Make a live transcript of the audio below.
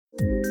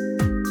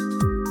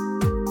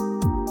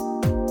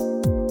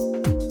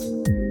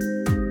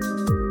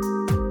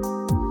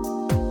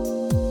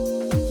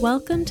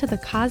Welcome to The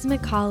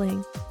Cosmic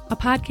Calling, a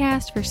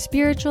podcast for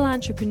spiritual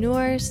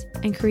entrepreneurs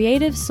and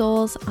creative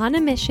souls on a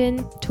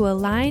mission to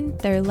align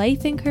their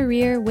life and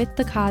career with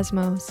the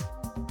cosmos.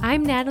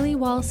 I'm Natalie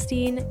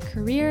Wallstein,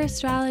 career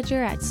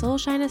astrologer at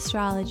Soulshine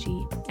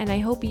Astrology, and I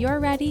hope you're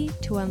ready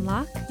to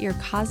unlock your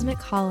cosmic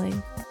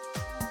calling.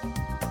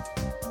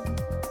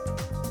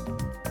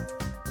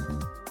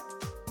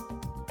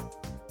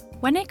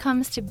 When it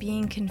comes to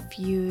being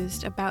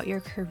confused about your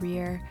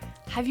career,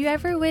 have you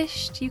ever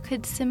wished you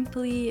could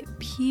simply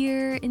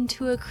peer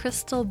into a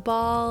crystal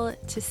ball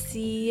to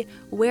see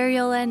where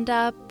you'll end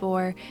up,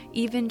 or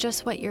even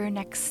just what your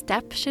next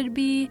step should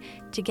be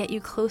to get you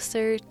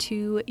closer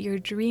to your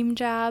dream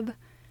job?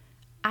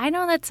 I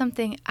know that's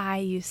something I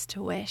used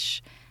to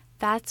wish.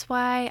 That's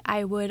why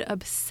I would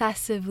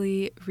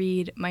obsessively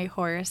read my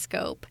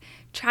horoscope,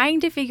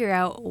 trying to figure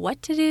out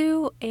what to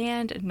do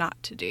and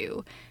not to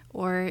do,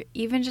 or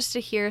even just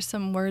to hear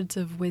some words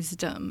of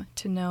wisdom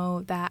to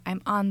know that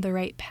I'm on the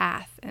right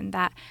path and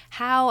that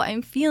how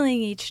I'm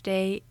feeling each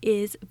day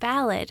is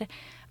valid.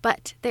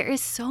 But there is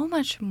so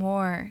much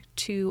more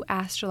to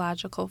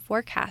astrological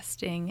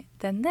forecasting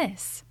than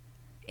this.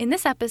 In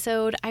this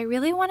episode, I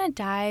really want to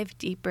dive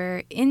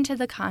deeper into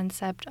the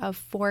concept of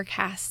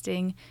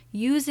forecasting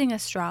using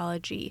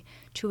astrology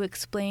to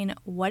explain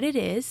what it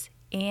is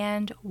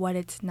and what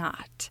it's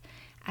not,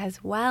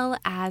 as well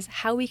as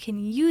how we can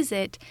use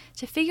it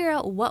to figure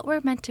out what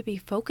we're meant to be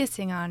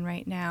focusing on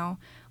right now,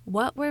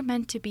 what we're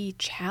meant to be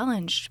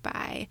challenged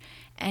by,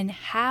 and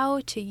how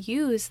to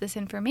use this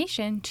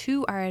information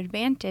to our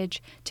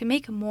advantage to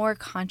make more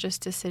conscious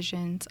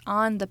decisions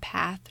on the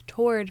path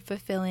toward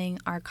fulfilling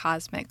our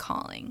cosmic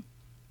calling.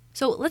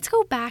 So let's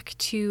go back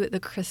to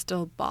the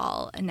crystal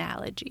ball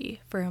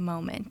analogy for a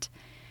moment.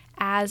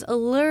 As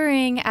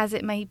alluring as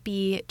it might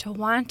be to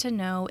want to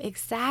know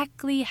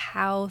exactly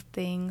how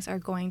things are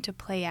going to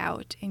play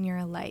out in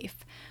your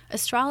life,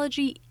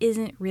 astrology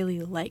isn't really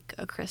like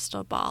a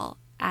crystal ball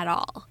at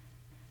all.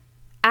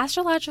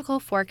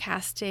 Astrological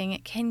forecasting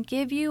can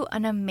give you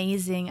an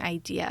amazing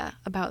idea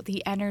about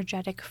the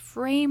energetic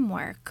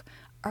framework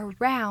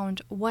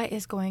around what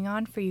is going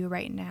on for you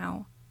right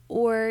now,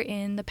 or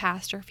in the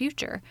past or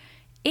future,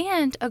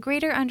 and a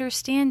greater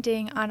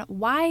understanding on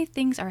why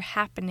things are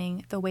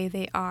happening the way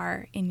they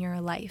are in your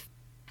life,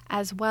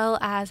 as well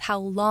as how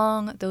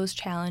long those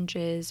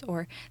challenges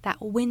or that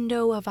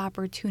window of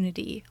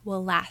opportunity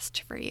will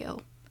last for you.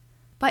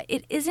 But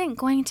it isn't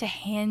going to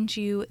hand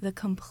you the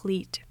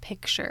complete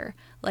picture,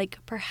 like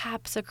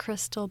perhaps a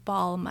crystal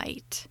ball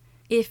might,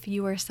 if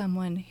you are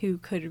someone who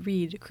could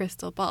read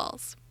crystal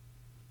balls.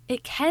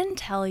 It can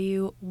tell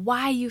you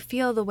why you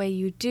feel the way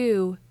you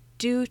do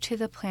due to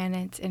the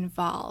planets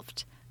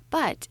involved,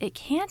 but it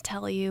can't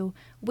tell you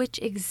which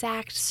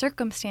exact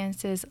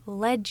circumstances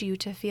led you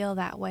to feel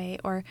that way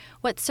or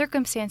what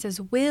circumstances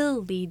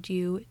will lead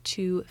you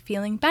to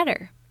feeling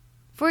better.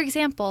 For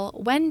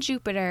example, when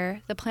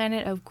Jupiter, the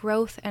planet of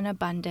growth and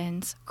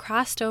abundance,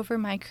 crossed over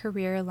my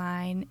career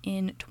line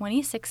in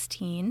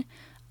 2016,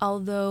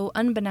 although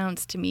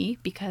unbeknownst to me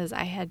because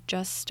I had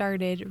just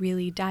started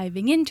really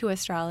diving into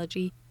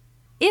astrology,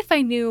 if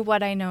I knew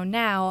what I know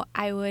now,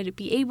 I would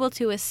be able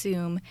to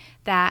assume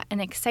that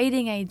an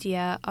exciting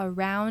idea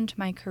around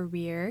my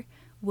career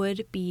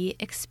would be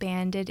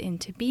expanded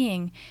into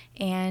being,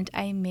 and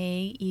I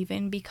may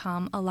even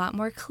become a lot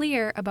more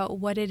clear about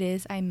what it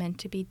is I'm meant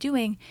to be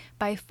doing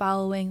by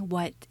following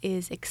what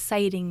is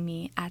exciting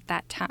me at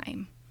that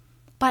time.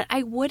 But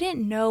I wouldn't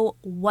know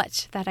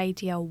what that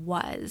idea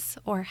was,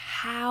 or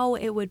how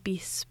it would be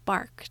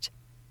sparked,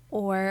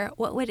 or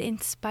what would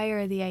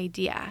inspire the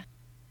idea.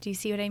 Do you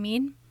see what I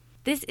mean?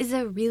 This is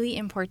a really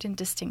important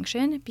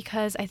distinction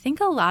because I think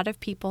a lot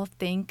of people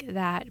think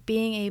that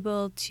being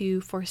able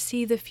to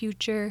foresee the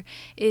future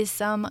is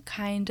some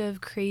kind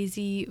of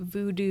crazy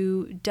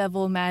voodoo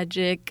devil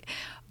magic.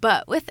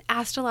 But with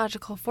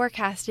astrological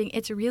forecasting,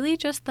 it's really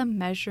just the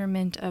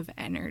measurement of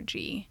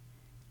energy.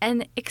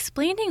 And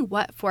explaining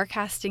what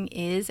forecasting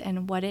is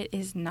and what it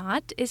is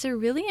not is a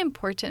really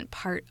important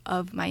part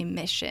of my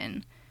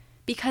mission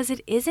because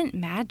it isn't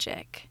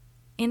magic.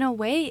 In a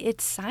way,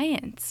 it's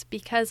science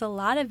because a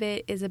lot of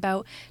it is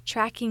about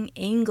tracking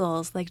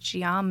angles like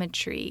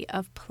geometry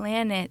of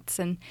planets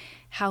and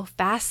how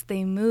fast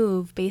they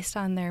move based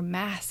on their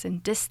mass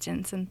and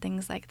distance and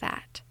things like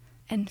that.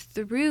 And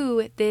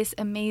through this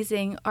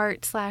amazing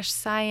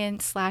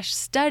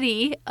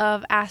art/science/study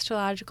of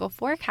astrological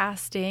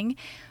forecasting,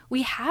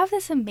 we have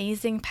this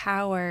amazing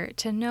power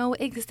to know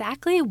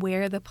exactly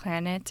where the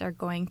planets are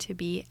going to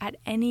be at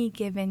any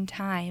given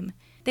time.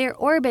 Their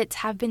orbits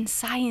have been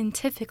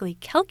scientifically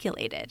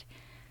calculated.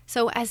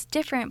 So as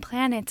different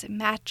planets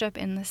match up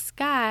in the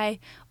sky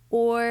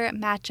or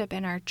match up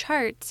in our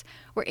charts,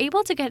 we're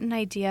able to get an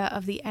idea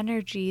of the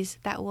energies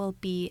that will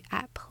be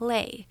at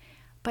play,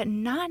 but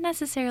not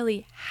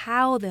necessarily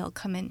how they'll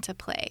come into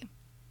play.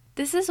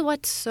 This is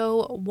what's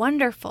so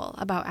wonderful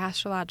about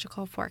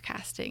astrological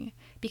forecasting,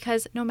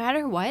 because no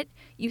matter what,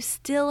 you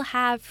still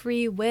have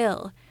free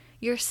will.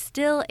 You're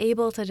still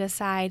able to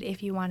decide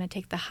if you want to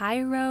take the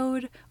high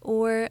road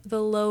or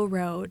the low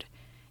road,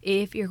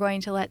 if you're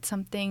going to let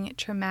something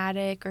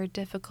traumatic or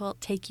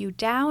difficult take you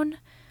down,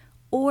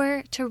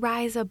 or to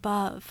rise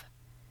above.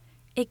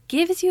 It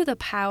gives you the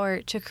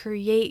power to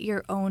create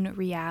your own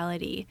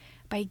reality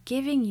by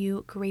giving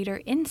you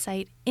greater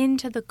insight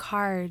into the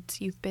cards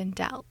you've been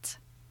dealt.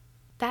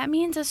 That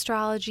means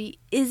astrology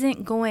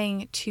isn't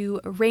going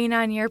to rain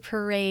on your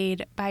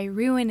parade by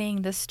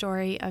ruining the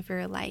story of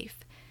your life.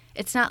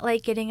 It's not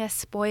like getting a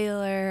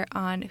spoiler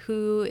on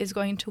who is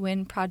going to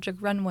win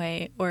Project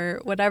Runway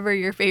or whatever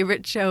your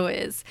favorite show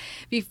is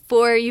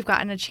before you've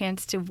gotten a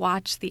chance to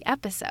watch the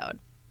episode.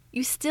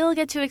 You still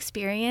get to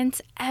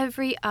experience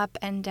every up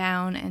and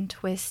down and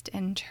twist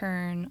and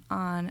turn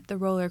on the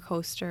roller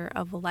coaster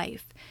of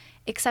life.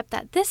 Except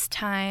that this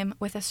time,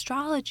 with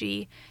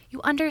astrology, you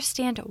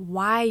understand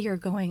why you're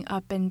going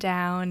up and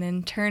down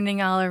and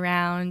turning all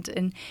around,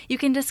 and you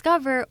can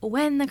discover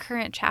when the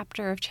current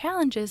chapter of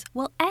challenges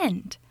will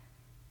end.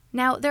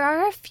 Now, there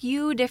are a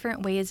few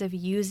different ways of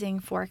using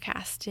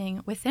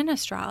forecasting within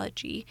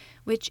astrology,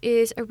 which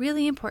is a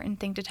really important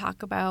thing to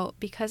talk about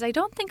because I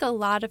don't think a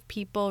lot of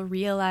people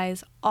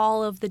realize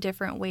all of the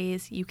different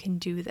ways you can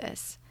do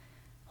this.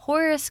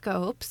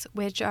 Horoscopes,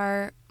 which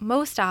are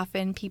most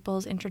often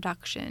people's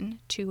introduction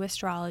to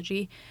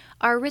astrology,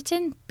 are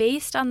written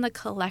based on the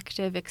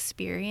collective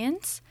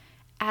experience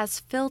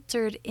as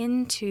filtered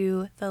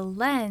into the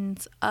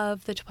lens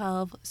of the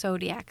 12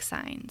 zodiac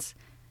signs.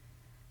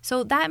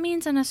 So that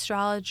means an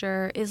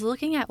astrologer is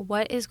looking at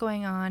what is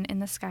going on in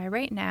the sky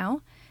right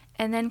now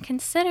and then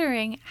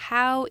considering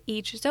how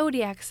each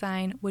zodiac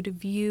sign would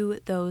view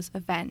those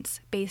events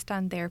based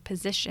on their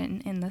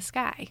position in the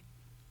sky.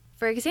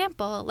 For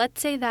example, let's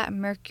say that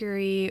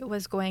Mercury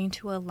was going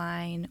to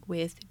align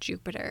with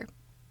Jupiter.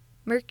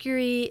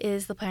 Mercury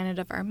is the planet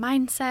of our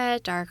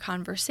mindset, our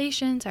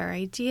conversations, our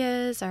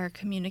ideas, our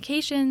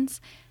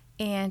communications,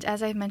 and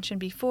as I've mentioned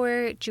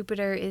before,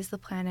 Jupiter is the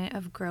planet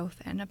of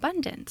growth and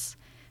abundance.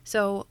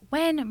 So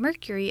when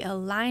Mercury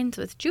aligns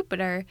with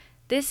Jupiter,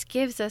 this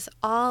gives us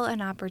all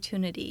an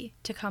opportunity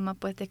to come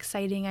up with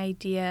exciting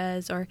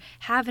ideas or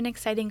have an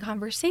exciting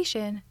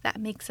conversation that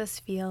makes us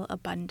feel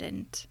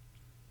abundant.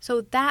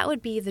 So that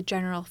would be the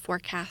general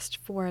forecast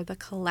for the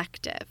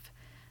collective.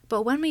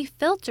 But when we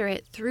filter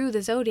it through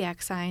the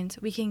zodiac signs,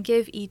 we can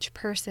give each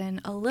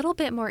person a little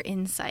bit more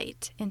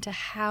insight into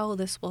how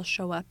this will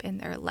show up in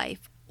their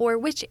life, or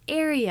which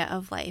area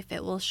of life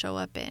it will show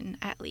up in,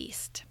 at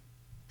least.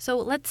 So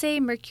let's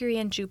say Mercury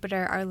and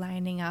Jupiter are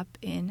lining up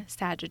in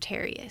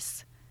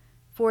Sagittarius.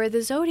 For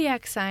the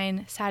zodiac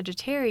sign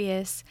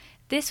Sagittarius,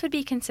 this would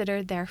be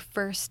considered their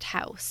first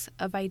house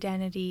of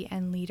identity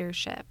and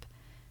leadership.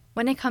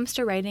 When it comes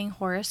to writing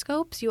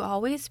horoscopes, you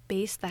always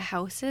base the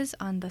houses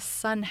on the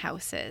sun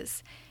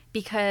houses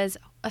because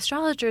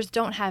astrologers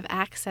don't have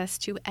access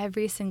to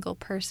every single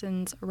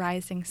person's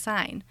rising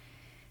sign.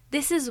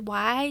 This is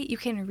why you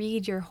can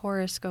read your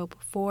horoscope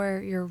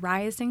for your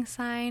rising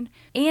sign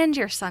and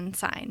your sun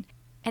sign.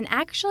 And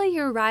actually,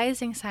 your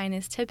rising sign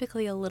is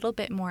typically a little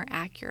bit more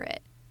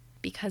accurate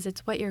because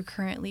it's what you're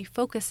currently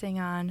focusing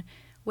on,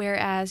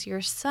 whereas your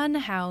sun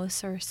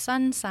house or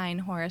sun sign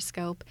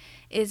horoscope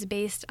is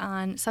based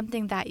on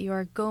something that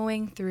you're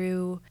going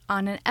through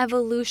on an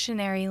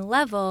evolutionary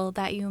level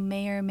that you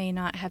may or may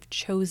not have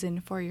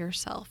chosen for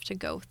yourself to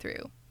go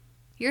through.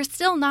 You're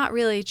still not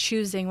really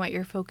choosing what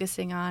you're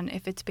focusing on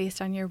if it's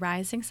based on your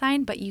rising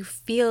sign, but you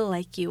feel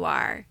like you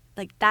are.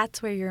 Like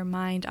that's where your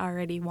mind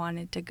already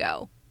wanted to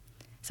go.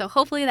 So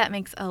hopefully that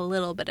makes a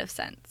little bit of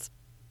sense.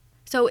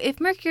 So if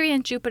Mercury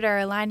and Jupiter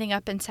are lining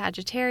up in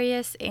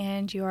Sagittarius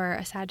and you're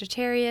a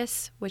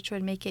Sagittarius, which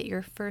would make it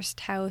your first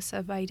house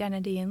of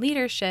identity and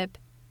leadership,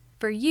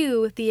 for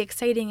you, the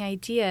exciting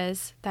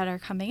ideas that are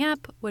coming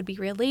up would be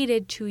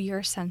related to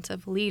your sense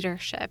of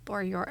leadership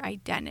or your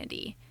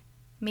identity.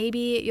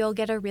 Maybe you'll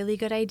get a really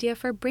good idea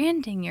for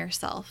branding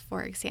yourself,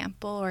 for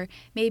example, or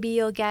maybe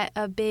you'll get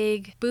a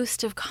big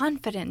boost of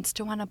confidence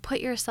to want to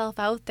put yourself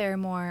out there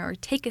more or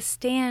take a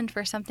stand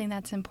for something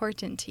that's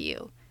important to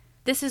you.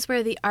 This is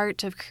where the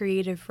art of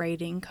creative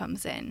writing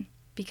comes in,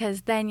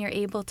 because then you're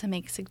able to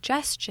make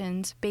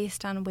suggestions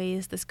based on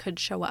ways this could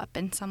show up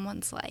in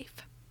someone's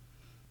life.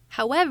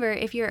 However,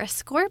 if you're a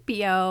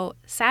Scorpio,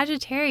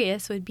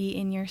 Sagittarius would be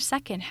in your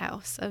second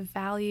house of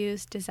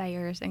values,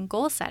 desires, and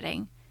goal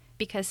setting,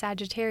 because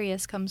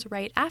Sagittarius comes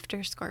right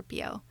after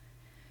Scorpio.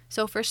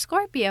 So for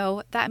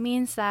Scorpio, that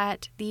means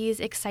that these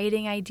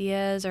exciting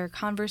ideas or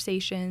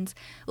conversations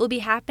will be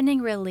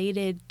happening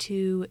related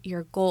to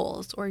your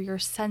goals or your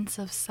sense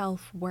of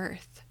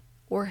self-worth,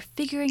 or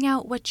figuring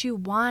out what you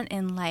want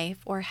in life,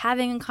 or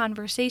having a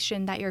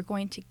conversation that you're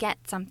going to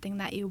get something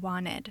that you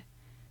wanted.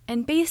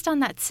 And based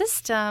on that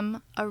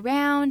system,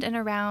 around and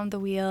around the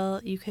wheel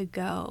you could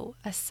go,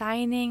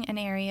 assigning an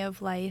area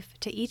of life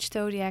to each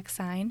zodiac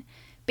sign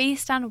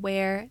based on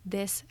where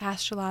this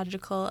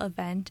astrological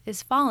event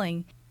is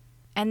falling.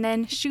 and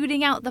then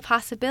shooting out the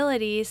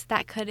possibilities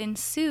that could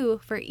ensue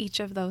for each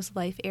of those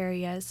life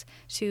areas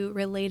to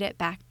relate it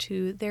back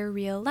to their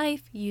real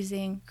life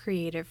using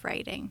creative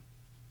writing.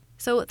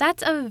 So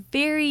that's a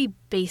very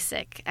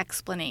basic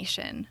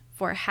explanation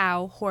for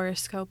how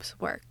horoscopes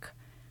work.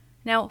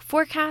 Now,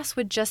 forecasts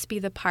would just be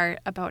the part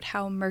about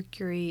how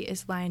Mercury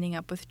is lining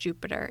up with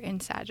Jupiter in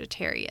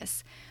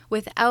Sagittarius,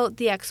 without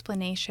the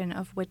explanation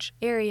of which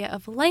area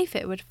of life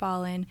it would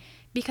fall in,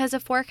 because a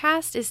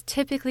forecast is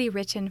typically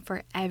written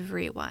for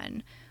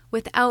everyone,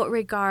 without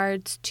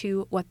regards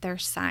to what their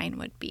sign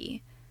would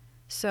be.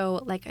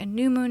 So like a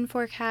new moon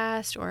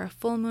forecast or a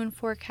full moon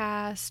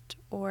forecast,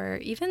 or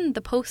even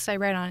the posts I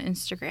write on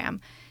Instagram,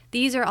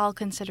 these are all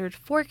considered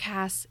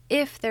forecasts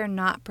if they're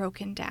not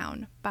broken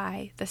down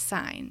by the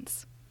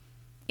signs.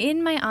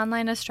 In my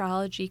online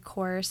astrology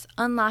course,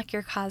 Unlock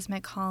Your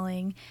Cosmic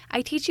Calling,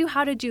 I teach you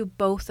how to do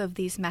both of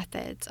these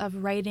methods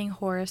of writing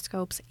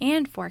horoscopes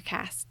and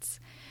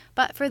forecasts.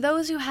 But for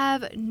those who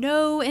have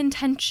no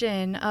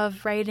intention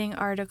of writing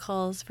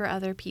articles for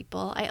other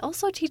people, I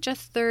also teach a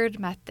third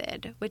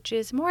method, which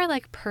is more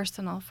like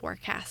personal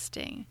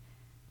forecasting.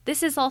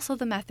 This is also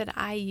the method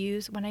I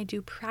use when I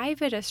do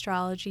private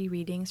astrology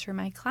readings for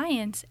my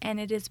clients, and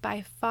it is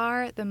by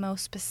far the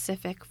most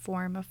specific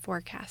form of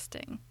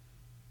forecasting.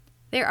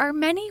 There are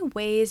many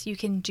ways you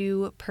can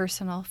do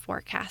personal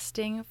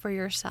forecasting for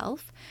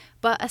yourself,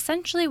 but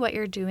essentially what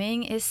you're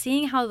doing is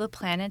seeing how the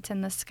planets in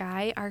the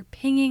sky are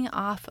pinging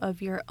off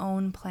of your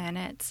own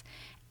planets.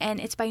 And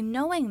it's by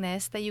knowing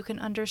this that you can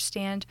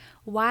understand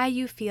why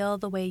you feel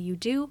the way you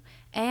do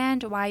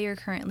and why you're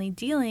currently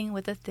dealing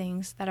with the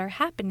things that are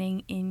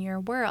happening in your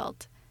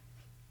world.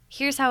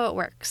 Here's how it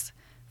works.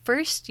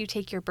 First, you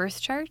take your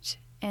birth chart,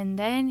 and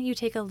then you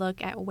take a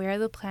look at where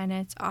the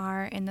planets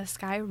are in the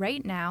sky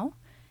right now,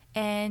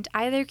 and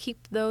either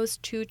keep those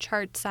two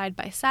charts side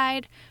by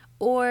side,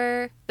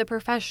 or the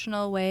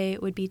professional way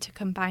would be to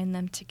combine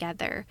them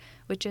together,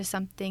 which is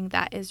something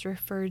that is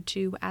referred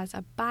to as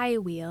a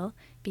bi-wheel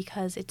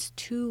because it's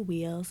two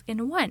wheels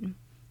in one.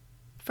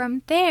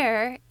 From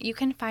there, you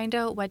can find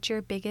out what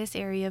your biggest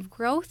area of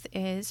growth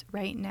is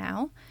right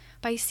now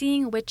by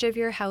seeing which of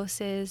your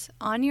houses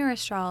on your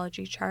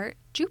astrology chart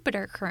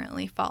Jupiter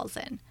currently falls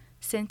in,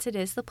 since it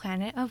is the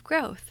planet of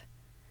growth.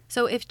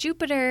 So if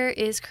Jupiter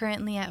is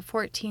currently at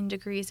 14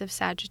 degrees of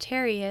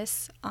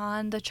Sagittarius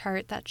on the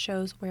chart that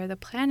shows where the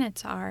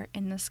planets are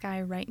in the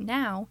sky right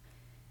now,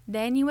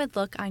 then you would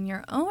look on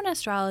your own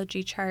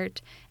astrology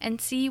chart and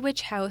see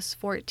which house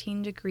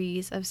 14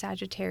 degrees of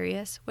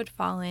Sagittarius would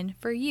fall in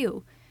for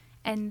you.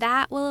 And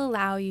that will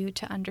allow you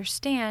to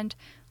understand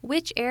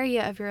which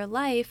area of your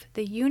life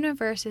the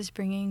universe is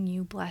bringing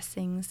you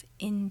blessings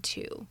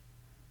into.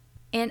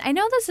 And I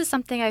know this is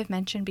something I've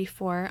mentioned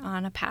before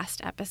on a past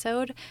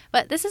episode,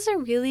 but this is a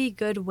really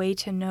good way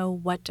to know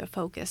what to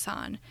focus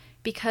on,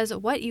 because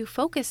what you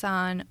focus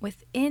on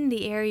within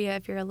the area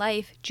of your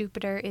life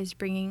Jupiter is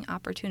bringing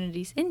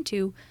opportunities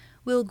into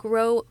will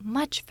grow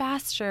much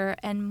faster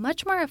and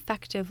much more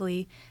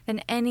effectively than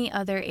any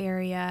other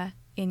area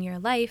in your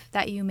life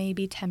that you may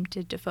be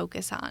tempted to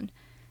focus on.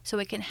 So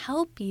it can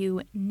help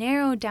you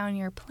narrow down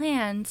your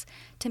plans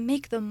to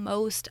make the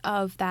most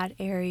of that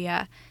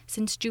area,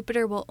 since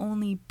Jupiter will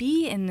only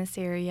be in this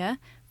area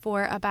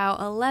for about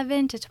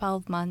 11 to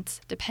 12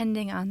 months,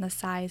 depending on the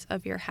size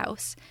of your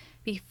house,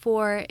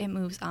 before it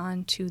moves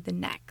on to the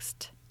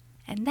next.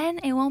 And then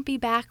it won't be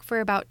back for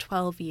about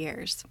 12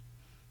 years.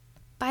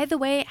 By the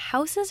way,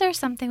 houses are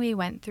something we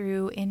went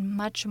through in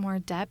much more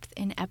depth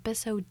in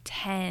episode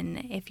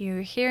 10 if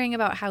you're hearing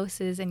about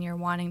houses and you're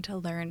wanting to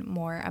learn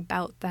more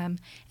about them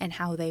and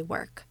how they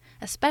work,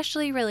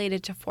 especially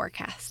related to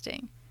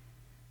forecasting.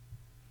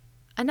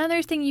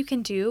 Another thing you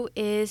can do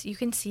is you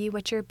can see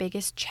what your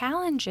biggest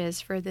challenge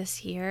is for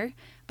this year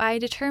by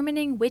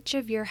determining which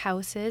of your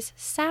houses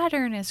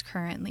Saturn is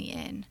currently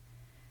in.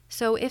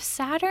 So if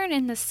Saturn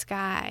in the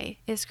sky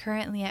is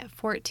currently at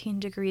 14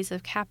 degrees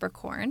of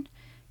Capricorn,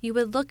 you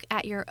would look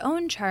at your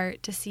own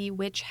chart to see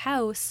which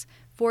house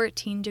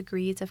 14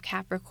 degrees of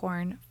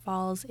Capricorn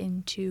falls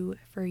into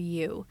for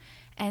you.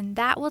 And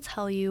that will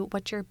tell you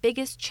what your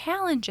biggest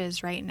challenge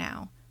is right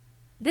now.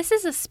 This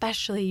is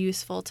especially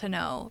useful to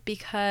know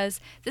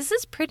because this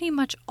is pretty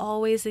much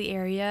always the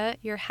area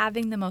you're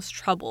having the most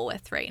trouble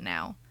with right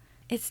now.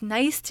 It's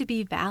nice to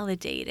be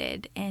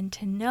validated and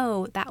to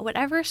know that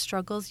whatever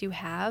struggles you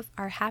have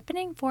are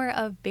happening for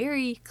a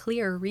very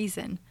clear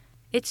reason.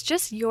 It's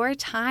just your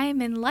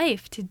time in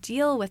life to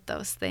deal with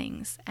those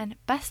things. And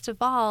best of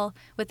all,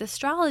 with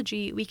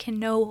astrology, we can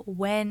know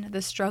when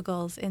the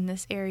struggles in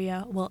this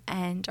area will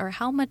end or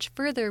how much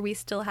further we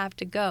still have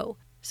to go.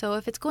 So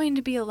if it's going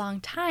to be a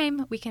long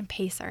time, we can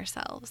pace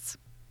ourselves.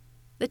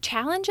 The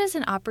challenges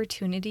and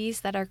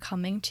opportunities that are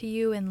coming to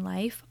you in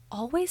life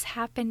always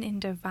happen in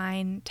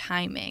divine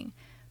timing.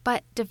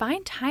 But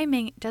divine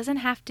timing doesn't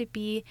have to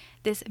be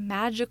this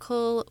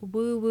magical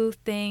woo-woo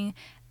thing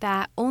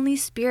that only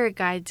spirit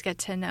guides get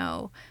to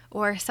know,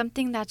 or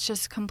something that's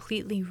just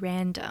completely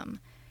random.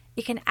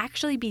 It can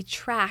actually be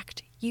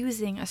tracked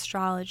using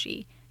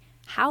astrology.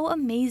 How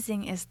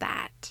amazing is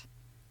that?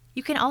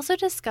 You can also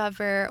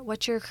discover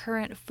what your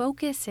current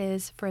focus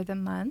is for the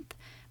month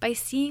by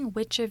seeing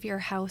which of your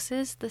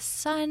houses the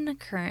sun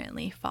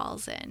currently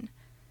falls in.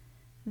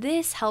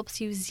 This helps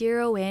you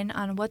zero in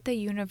on what the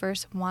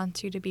universe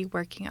wants you to be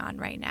working on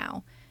right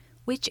now,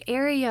 which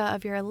area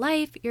of your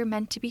life you're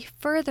meant to be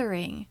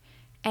furthering,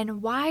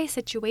 and why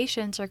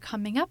situations are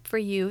coming up for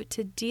you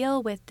to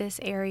deal with this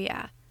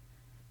area.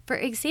 For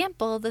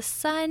example, the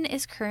sun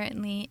is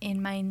currently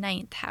in my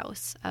 9th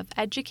house of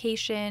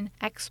education,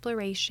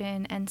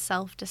 exploration, and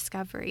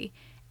self-discovery.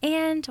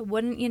 And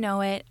wouldn't you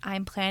know it,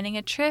 I'm planning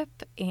a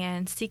trip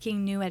and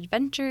seeking new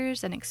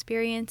adventures and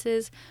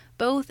experiences,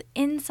 both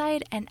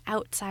inside and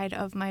outside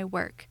of my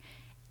work.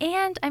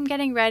 And I'm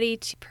getting ready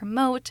to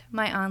promote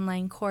my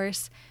online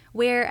course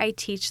where I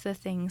teach the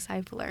things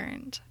I've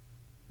learned.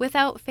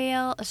 Without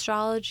fail,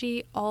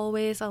 astrology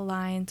always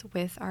aligns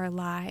with our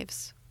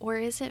lives. Or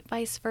is it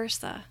vice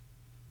versa?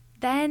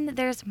 Then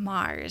there's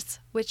Mars,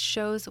 which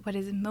shows what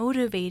is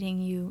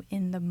motivating you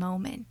in the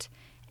moment,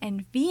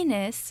 and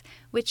Venus,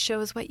 which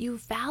shows what you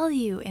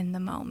value in the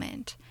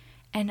moment,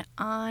 and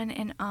on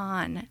and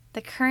on.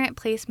 The current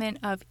placement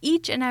of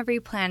each and every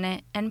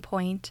planet and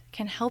point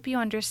can help you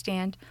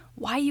understand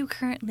why you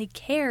currently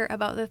care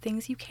about the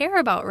things you care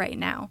about right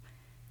now.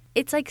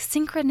 It's like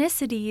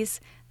synchronicities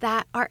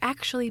that are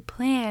actually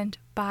planned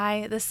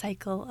by the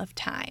cycle of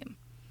time.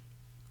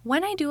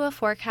 When I do a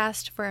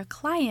forecast for a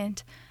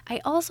client,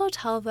 I also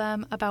tell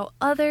them about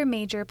other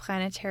major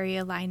planetary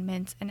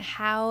alignments and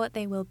how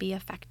they will be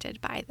affected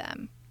by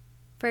them.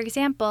 For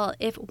example,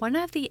 if one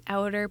of the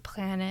outer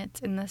planets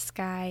in the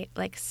sky,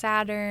 like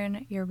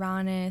Saturn,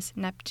 Uranus,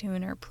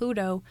 Neptune, or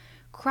Pluto,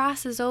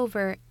 crosses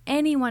over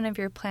any one of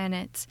your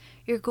planets,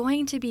 you're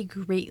going to be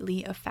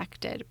greatly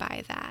affected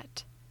by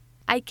that.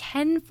 I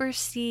can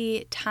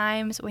foresee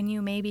times when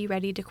you may be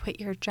ready to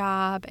quit your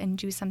job and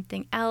do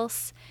something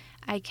else.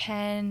 I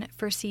can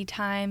foresee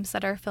times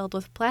that are filled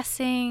with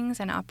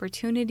blessings and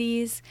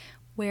opportunities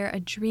where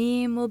a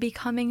dream will be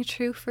coming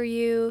true for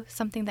you,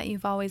 something that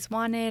you've always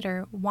wanted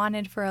or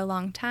wanted for a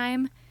long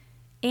time.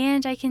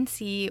 And I can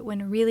see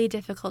when really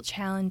difficult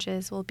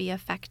challenges will be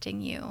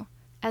affecting you,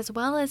 as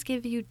well as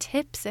give you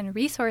tips and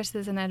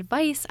resources and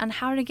advice on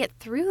how to get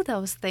through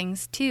those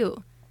things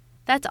too.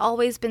 That's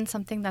always been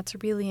something that's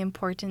really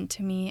important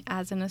to me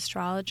as an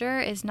astrologer,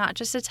 is not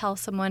just to tell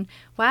someone,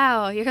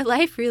 wow, your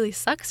life really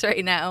sucks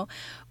right now,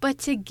 but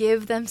to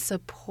give them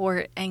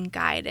support and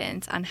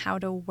guidance on how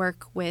to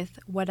work with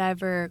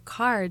whatever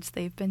cards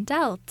they've been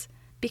dealt.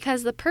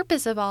 Because the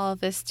purpose of all of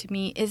this to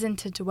me isn't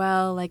to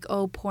dwell like,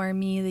 oh, poor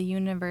me, the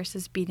universe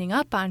is beating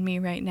up on me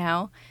right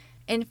now.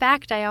 In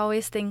fact, I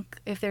always think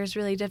if there's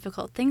really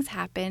difficult things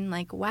happen,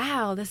 like,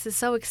 wow, this is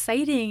so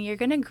exciting. You're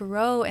going to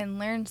grow and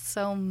learn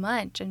so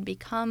much and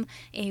become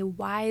a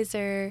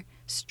wiser,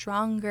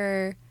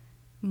 stronger,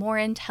 more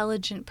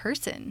intelligent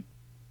person.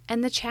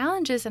 And the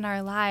challenges in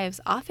our lives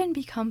often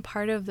become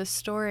part of the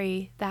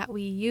story that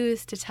we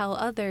use to tell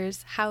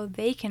others how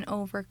they can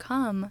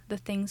overcome the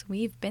things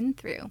we've been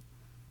through.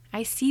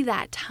 I see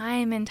that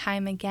time and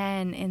time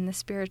again in the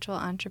spiritual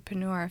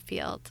entrepreneur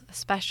field,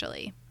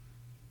 especially.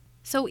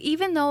 So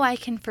even though I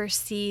can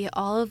foresee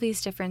all of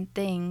these different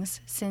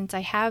things, since I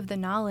have the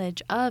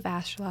knowledge of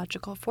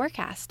astrological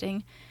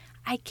forecasting,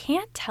 I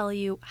can't tell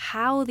you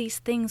how these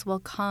things will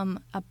come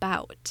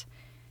about.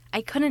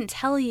 I couldn't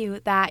tell you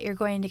that you're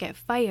going to get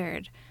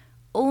fired,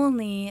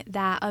 only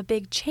that a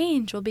big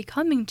change will be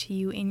coming to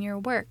you in your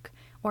work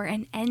or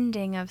an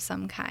ending of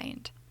some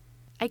kind.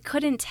 I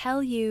couldn't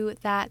tell you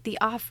that the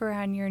offer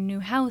on your new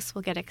house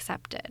will get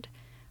accepted.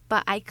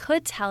 But I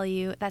could tell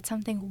you that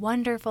something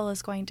wonderful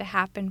is going to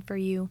happen for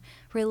you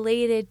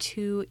related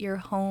to your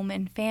home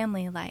and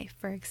family life,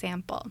 for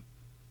example.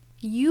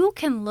 You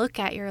can look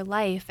at your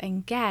life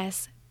and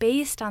guess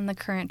based on the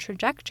current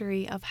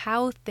trajectory of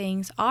how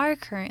things are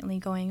currently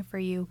going for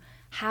you,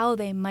 how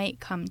they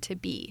might come to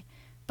be.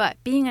 But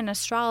being an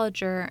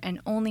astrologer and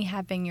only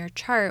having your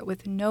chart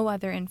with no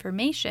other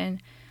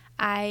information,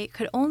 I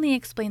could only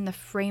explain the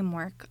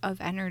framework of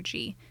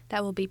energy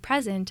that will be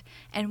present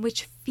and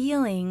which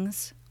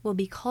feelings will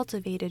be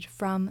cultivated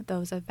from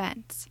those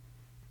events.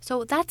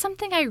 So that's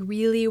something I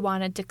really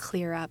wanted to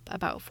clear up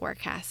about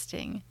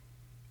forecasting.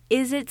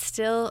 Is it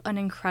still an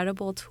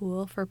incredible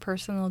tool for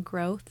personal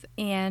growth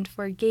and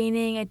for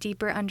gaining a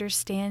deeper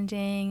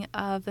understanding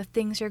of the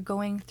things you're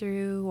going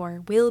through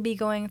or will be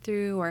going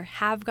through or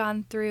have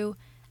gone through?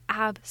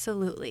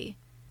 Absolutely.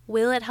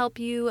 Will it help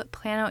you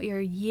plan out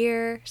your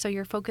year so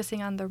you're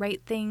focusing on the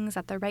right things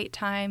at the right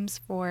times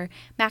for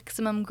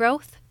maximum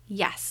growth?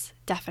 Yes,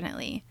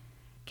 definitely.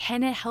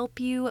 Can it help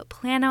you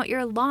plan out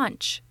your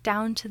launch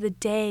down to the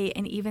day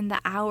and even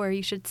the hour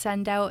you should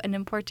send out an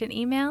important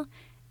email?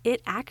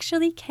 It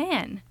actually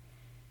can.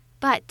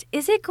 But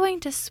is it going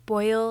to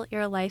spoil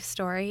your life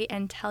story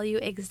and tell you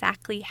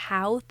exactly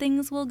how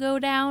things will go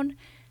down?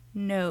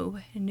 No,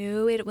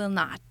 it will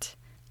not.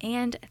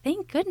 And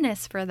thank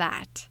goodness for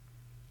that.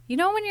 You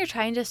know when you're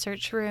trying to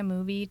search for a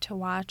movie to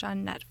watch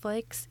on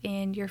Netflix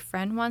and your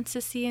friend wants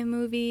to see a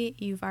movie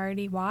you've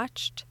already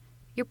watched?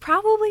 you're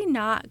probably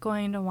not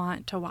going to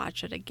want to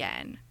watch it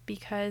again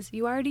because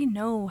you already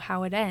know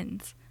how it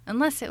ends,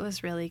 unless it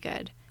was really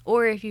good,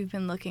 or if you've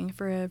been looking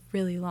for a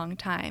really long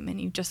time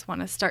and you just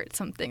want to start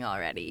something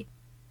already.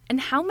 And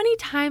how many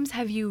times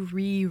have you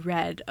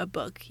reread a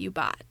book you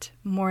bought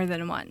more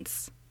than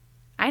once?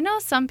 I know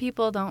some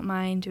people don't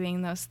mind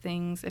doing those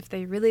things if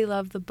they really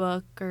love the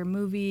book or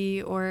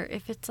movie or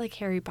if it's like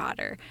Harry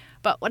Potter.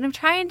 But what I'm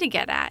trying to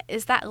get at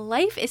is that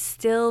life is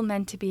still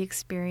meant to be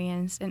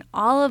experienced in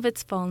all of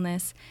its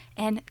fullness,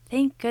 and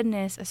thank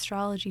goodness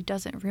astrology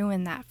doesn't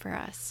ruin that for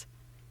us.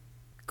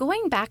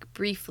 Going back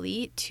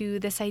briefly to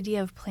this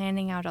idea of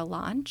planning out a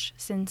launch,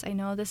 since I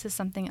know this is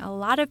something a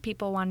lot of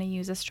people want to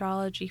use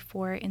astrology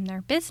for in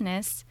their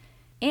business,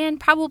 and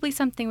probably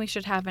something we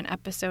should have an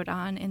episode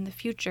on in the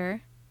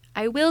future,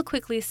 I will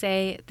quickly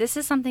say this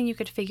is something you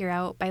could figure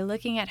out by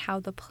looking at how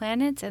the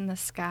planets in the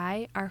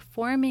sky are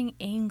forming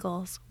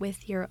angles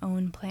with your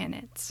own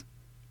planets.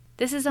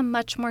 This is a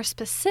much more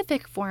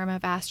specific form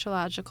of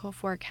astrological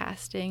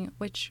forecasting,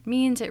 which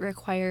means it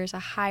requires a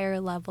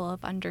higher level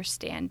of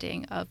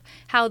understanding of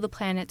how the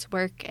planets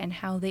work and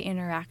how they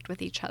interact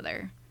with each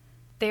other.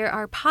 There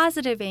are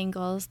positive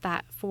angles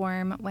that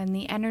form when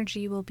the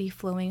energy will be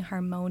flowing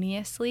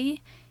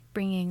harmoniously,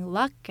 bringing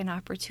luck and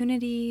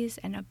opportunities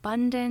and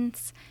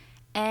abundance,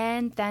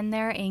 and then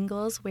there are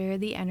angles where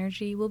the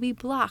energy will be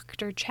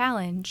blocked or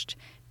challenged,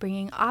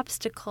 bringing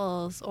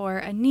obstacles or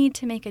a need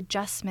to make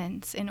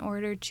adjustments in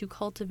order to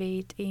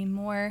cultivate a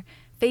more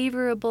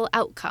favorable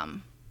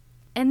outcome.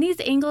 And these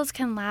angles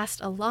can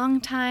last a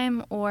long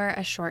time or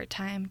a short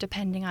time,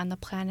 depending on the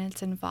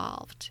planets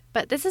involved.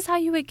 But this is how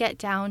you would get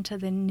down to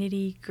the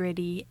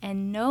nitty-gritty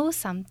and know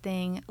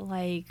something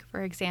like,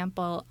 for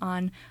example,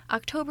 on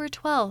October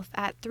 12th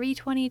at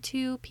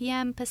 3:22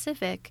 p.m.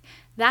 Pacific,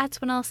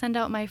 that's when I'll send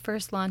out my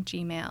first launch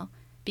email,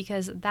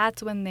 because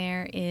that's when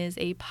there is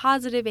a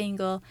positive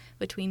angle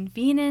between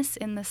Venus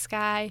in the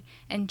sky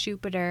and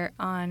Jupiter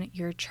on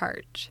your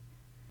chart.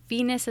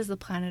 Venus is the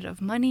planet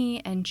of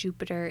money and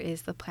Jupiter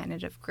is the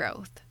planet of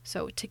growth.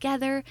 So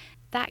together,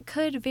 that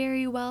could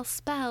very well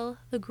spell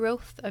the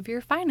growth of your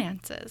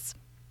finances.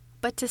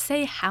 But to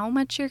say how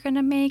much you're going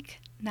to make,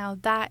 now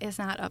that is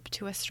not up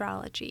to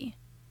astrology.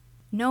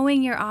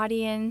 Knowing your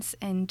audience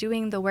and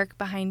doing the work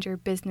behind your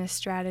business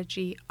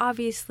strategy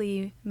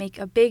obviously make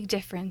a big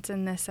difference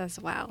in this as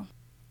well.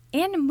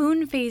 And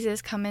moon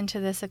phases come into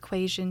this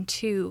equation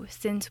too,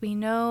 since we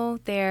know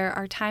there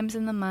are times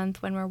in the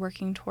month when we're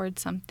working towards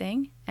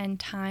something and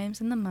times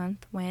in the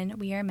month when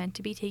we are meant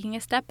to be taking a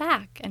step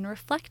back and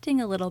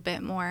reflecting a little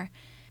bit more.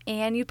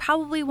 And you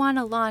probably want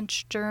to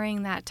launch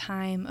during that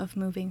time of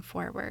moving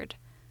forward,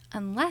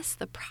 unless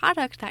the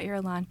product that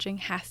you're launching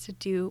has to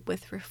do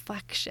with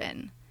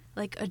reflection,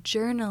 like a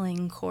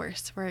journaling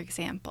course, for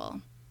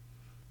example.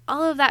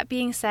 All of that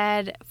being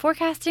said,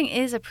 forecasting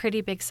is a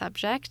pretty big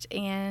subject,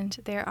 and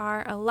there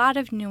are a lot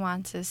of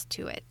nuances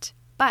to it.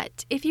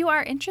 But if you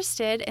are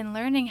interested in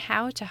learning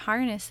how to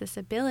harness this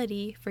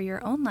ability for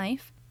your own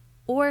life,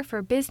 or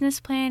for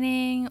business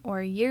planning,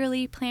 or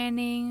yearly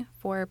planning,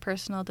 for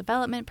personal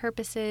development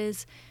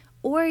purposes,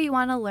 or you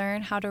want to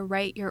learn how to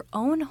write your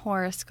own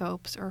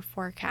horoscopes or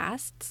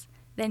forecasts,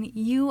 then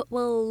you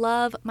will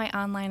love my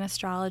online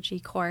astrology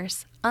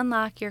course,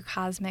 Unlock Your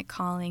Cosmic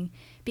Calling,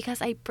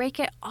 because I break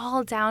it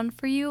all down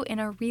for you in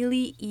a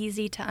really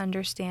easy to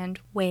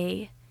understand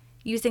way,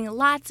 using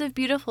lots of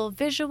beautiful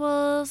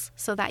visuals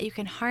so that you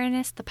can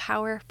harness the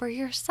power for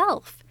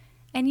yourself,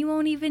 and you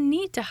won't even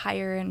need to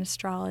hire an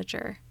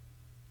astrologer.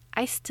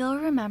 I still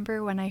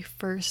remember when I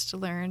first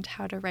learned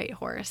how to write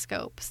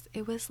horoscopes.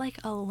 It was like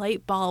a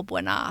light bulb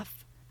went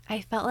off.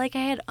 I felt like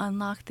I had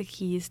unlocked the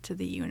keys to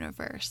the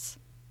universe.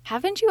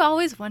 Haven't you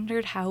always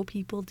wondered how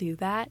people do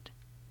that?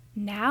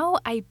 Now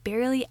I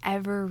barely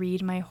ever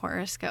read my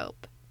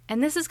horoscope.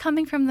 And this is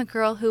coming from the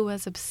girl who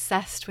was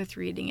obsessed with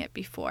reading it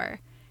before,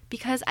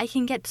 because I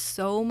can get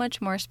so much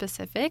more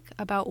specific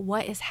about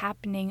what is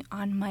happening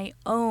on my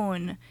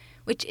own,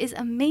 which is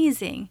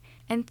amazing.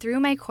 And through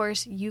my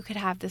course, you could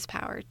have this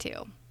power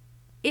too.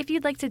 If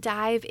you'd like to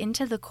dive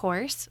into the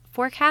course,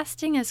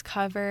 forecasting is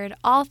covered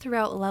all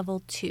throughout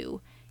level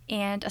 2.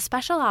 And a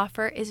special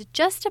offer is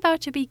just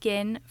about to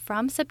begin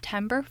from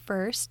September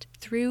 1st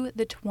through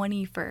the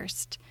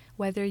 21st,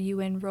 whether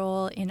you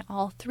enroll in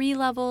all 3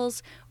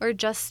 levels or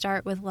just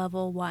start with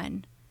level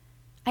 1.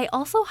 I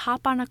also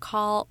hop on a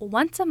call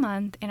once a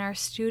month in our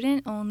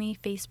student-only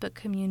Facebook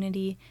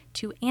community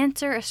to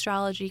answer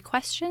astrology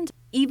questions,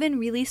 even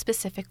really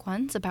specific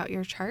ones about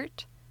your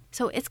chart.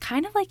 So it's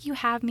kind of like you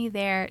have me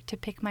there to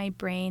pick my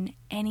brain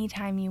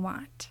anytime you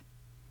want.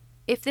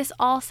 If this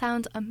all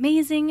sounds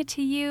amazing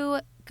to you,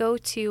 go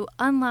to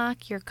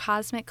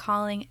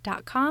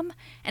unlockyourcosmiccalling.com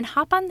and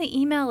hop on the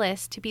email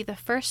list to be the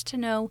first to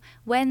know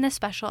when the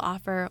special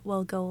offer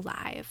will go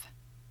live.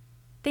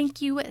 Thank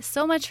you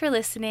so much for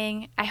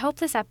listening. I hope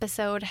this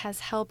episode has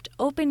helped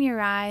open your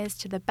eyes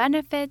to the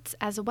benefits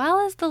as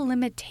well as the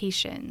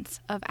limitations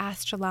of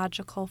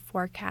astrological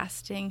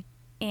forecasting.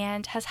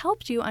 and has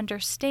helped you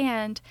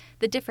understand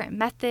the different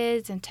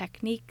methods and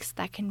techniques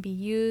that can be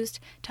used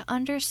to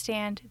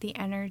understand the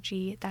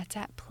energy that's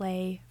at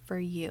play for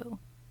you.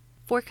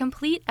 For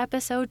complete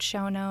episode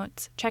show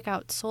notes, check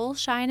out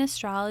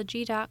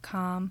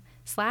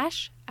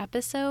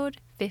soulshineastrology.com/episode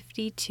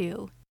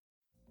 52.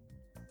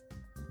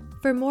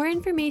 For more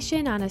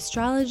information on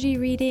astrology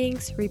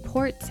readings,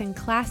 reports, and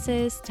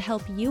classes to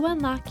help you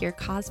unlock your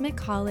cosmic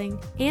calling,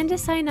 and to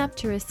sign up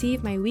to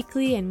receive my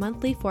weekly and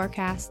monthly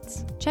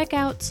forecasts, check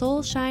out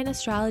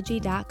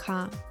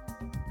soulshineastrology.com.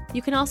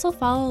 You can also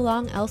follow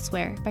along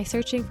elsewhere by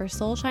searching for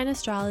Soulshine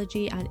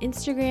Astrology on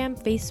Instagram,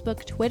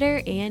 Facebook,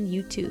 Twitter, and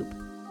YouTube.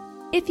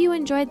 If you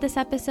enjoyed this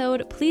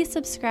episode, please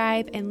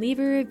subscribe and leave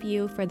a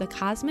review for The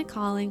Cosmic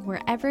Calling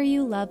wherever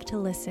you love to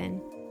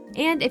listen.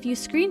 And if you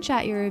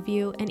screenshot your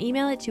review and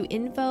email it to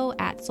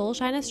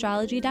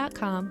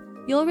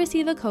info@soulshineastrology.com, you'll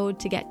receive a code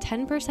to get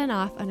 10%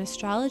 off an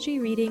astrology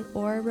reading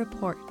or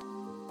report.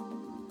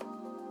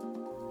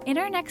 In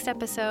our next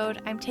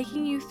episode, I'm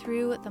taking you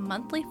through the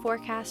monthly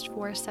forecast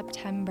for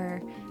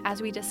September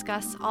as we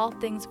discuss all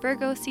things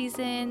Virgo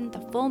season,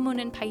 the full moon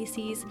in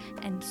Pisces,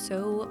 and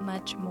so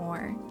much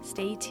more.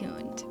 Stay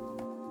tuned.